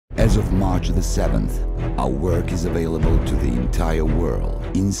As of March the 7th, our work is available to the entire world.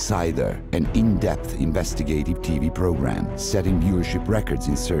 Insajder, an in-depth investigative TV program setting viewership records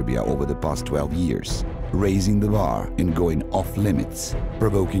in Serbia over the past 12 years, raising the bar and going off limits,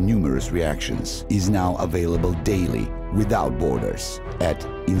 provoking numerous reactions, is now available daily without borders at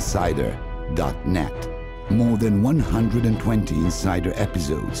Insajder.net. More than 120 Insajder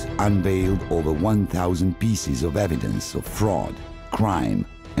episodes unveiled over 1,000 pieces of evidence of fraud, crime,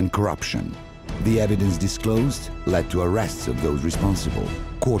 and corruption. The evidence disclosed led to arrests of those responsible,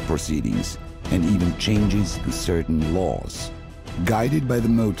 court proceedings, and even changes to certain laws. Guided by the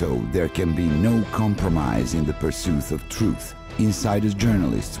motto, "There can be no compromise in the pursuit of truth," Insajder's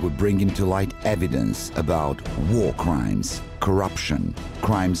journalists were bringing to light evidence about war crimes, corruption,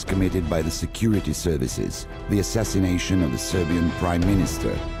 crimes committed by the security services, the assassination of the Serbian Prime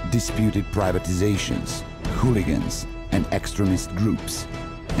Minister, disputed privatizations, hooligans and extremist groups,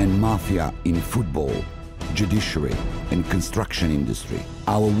 and mafia in football, judiciary and construction industry.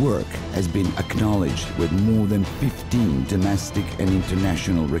 Our work has been acknowledged with more than 15 domestic and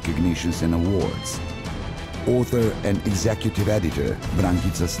international recognitions and awards. Author and executive editor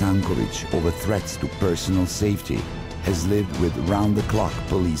Brankica Stankovic, over threats to personal safety, has lived with round-the-clock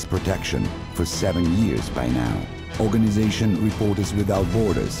police protection for 7 years by now. Organization Reporters Without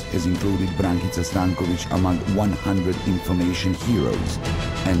Borders has included Brankica Stankovic among 100 information heroes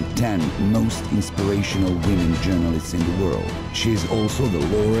and 10 most inspirational women journalists in the world. She is also the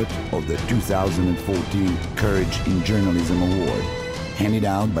laureate of the 2014 Courage in Journalism Award, handed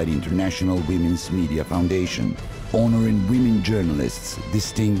out by the International Women's Media Foundation, honoring women journalists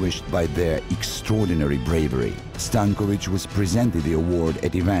distinguished by their extraordinary bravery. Stankovic was presented the award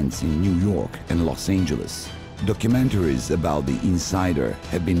at events in New York and Los Angeles. Documentaries about the Insajder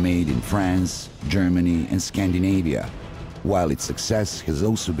have been made in France, Germany and Scandinavia, while its success has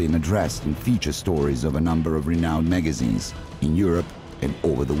also been addressed in feature stories of a number of renowned magazines in Europe and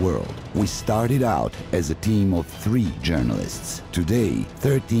over the world. We started out as a team of 3 journalists. Today,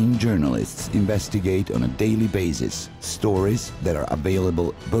 13 journalists investigate on a daily basis stories that are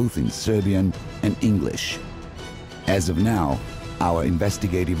available both in Serbian and English. As of now, our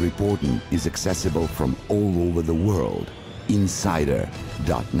investigative reporting is accessible from all over the world.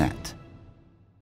 Insajder.net.